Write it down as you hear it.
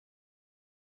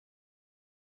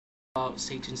about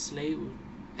Satan's Slave,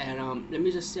 and let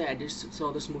me just say I just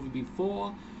saw this movie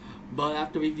before, but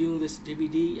after reviewing this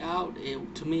DVD out,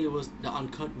 to me it was the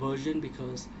uncut version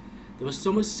because there was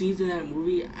so much scenes in that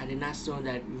movie I did not saw in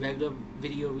that regular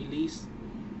video release,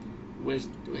 which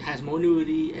it has more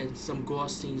nudity and some gore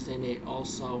scenes in it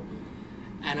also.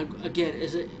 And again,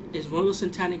 it's one of those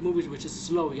satanic movies which is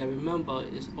slow. You gotta remember,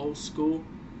 it's old school.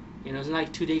 It's not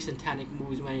like 2 day satanic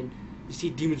movies when you see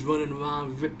demons running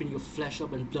around, ripping your flesh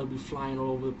up, and blood be flying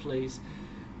all over the place.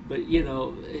 But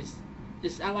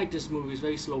it's I like this movie. It's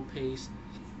very slow paced,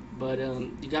 but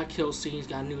you got kill scenes,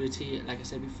 got nudity, like I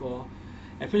said before,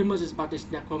 and pretty much it's about this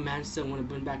necromancer want to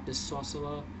bring back this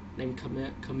sorcerer named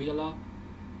Camilla,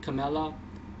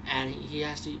 and he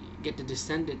has to get the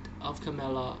descendant of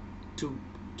Camilla to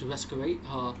rescue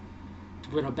her, to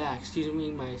bring her back. Excuse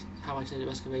me, my how I said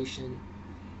restoration.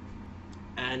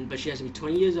 But she has to be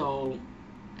 20 years old,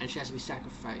 and she has to be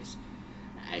sacrificed.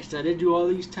 And so they do all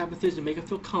these type of things to make her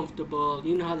feel comfortable.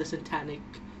 You know how the satanic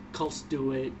cults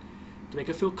do it, to make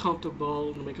her feel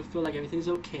comfortable, to make her feel like everything's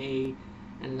okay.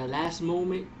 And in the last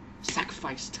moment,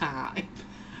 sacrifice time.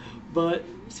 But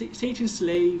Satan's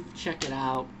Slave, check it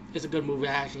out. It's a good movie.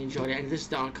 I actually enjoyed it, and this is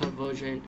the uncut version.